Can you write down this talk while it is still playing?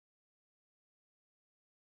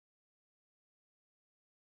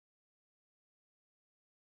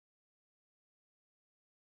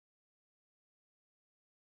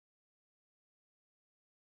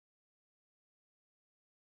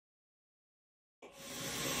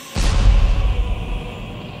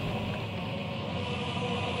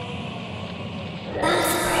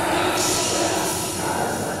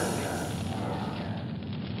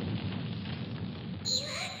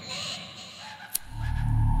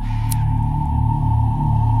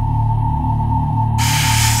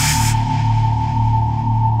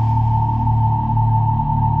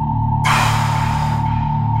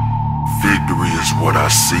what I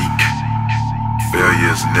seek.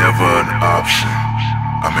 Failure is never an option.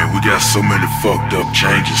 I mean, we got so many fucked up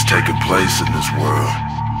changes taking place in this world.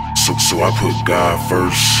 So I put God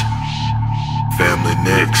first, family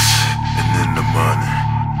next, and then the money.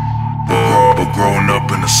 But growing up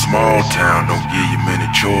in a small town don't give you many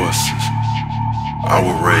choices. I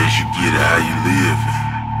was raised, you get it how you live.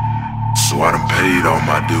 So I done paid all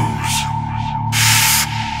my dues.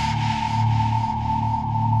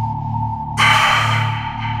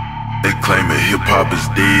 They claiming hip-hop is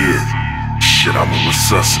dead. Shit, I'ma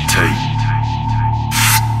resuscitate.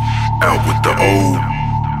 Out with the old,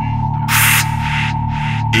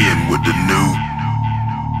 in with the new.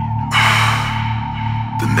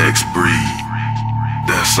 The next breed,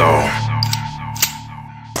 that's all.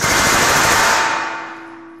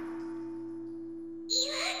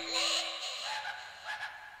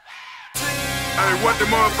 Hey, what the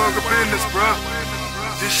motherfucker business, bruh?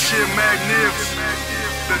 This shit magnificent.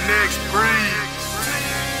 The next breed.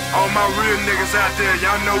 All my real niggas out there,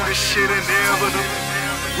 y'all know this shit inevitable.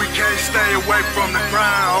 We can't stay away from the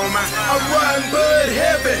grind, homie. I'm riding Bud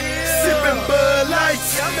heavy, sipping Bud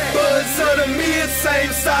Lights. Buds of the mid,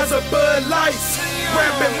 same size of Bud Lights.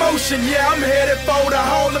 Rapid motion, yeah, I'm headed for the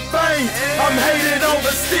Hall of Fame. I'm hated on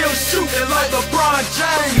but still shooting like LeBron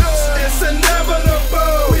James. It's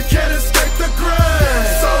inevitable, we can't escape the grind.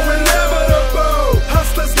 So inevitable,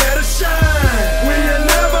 hustlers gotta shine. We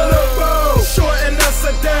inevitable, shorten us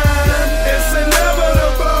a dime. It's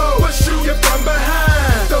inevitable, we'll shoot you from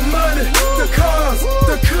behind. The money, the cars,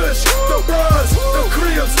 the kush, the bras, the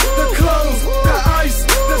cribs, the clothes, the ice,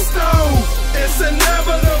 the stove. It's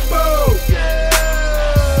inevitable.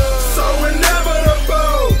 So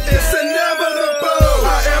inevitable. It's inevitable.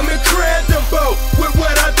 I am incredible with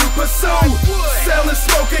what I do pursue. Selling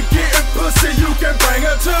smoke and getting pussy, you can bring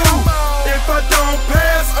her too. If I don't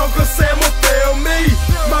pass, Uncle Sam will fail me.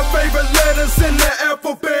 My favorite letters in the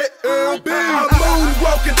alphabet, LB. I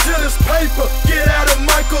moonwalk into this paper, get out of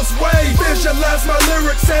Michael's way. Visualize my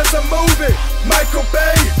lyrics as a movie, Michael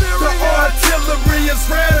Bay. The artillery is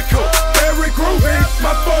radical, very groovy.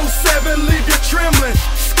 My 4-7 leave you trembling,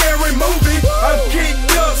 scary movie. I'm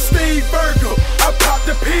geeked up, Steve Urkel. I popped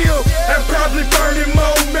the pill and probably burning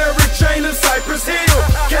more Mary Jane and Cypress Hill.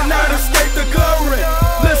 Cannot escape the glory,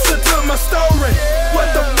 listen to my story.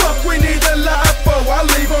 What the fuck we need to lie for? I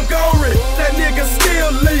leave them gory. That nigga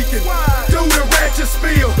still leaking, do the ratchet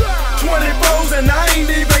spill. 24s and I ain't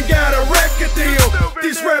even got a record deal.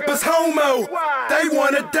 These rappers homo, they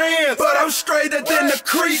wanna dance, but I'm straighter than the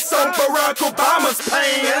crease on Barack Obama's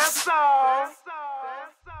pants.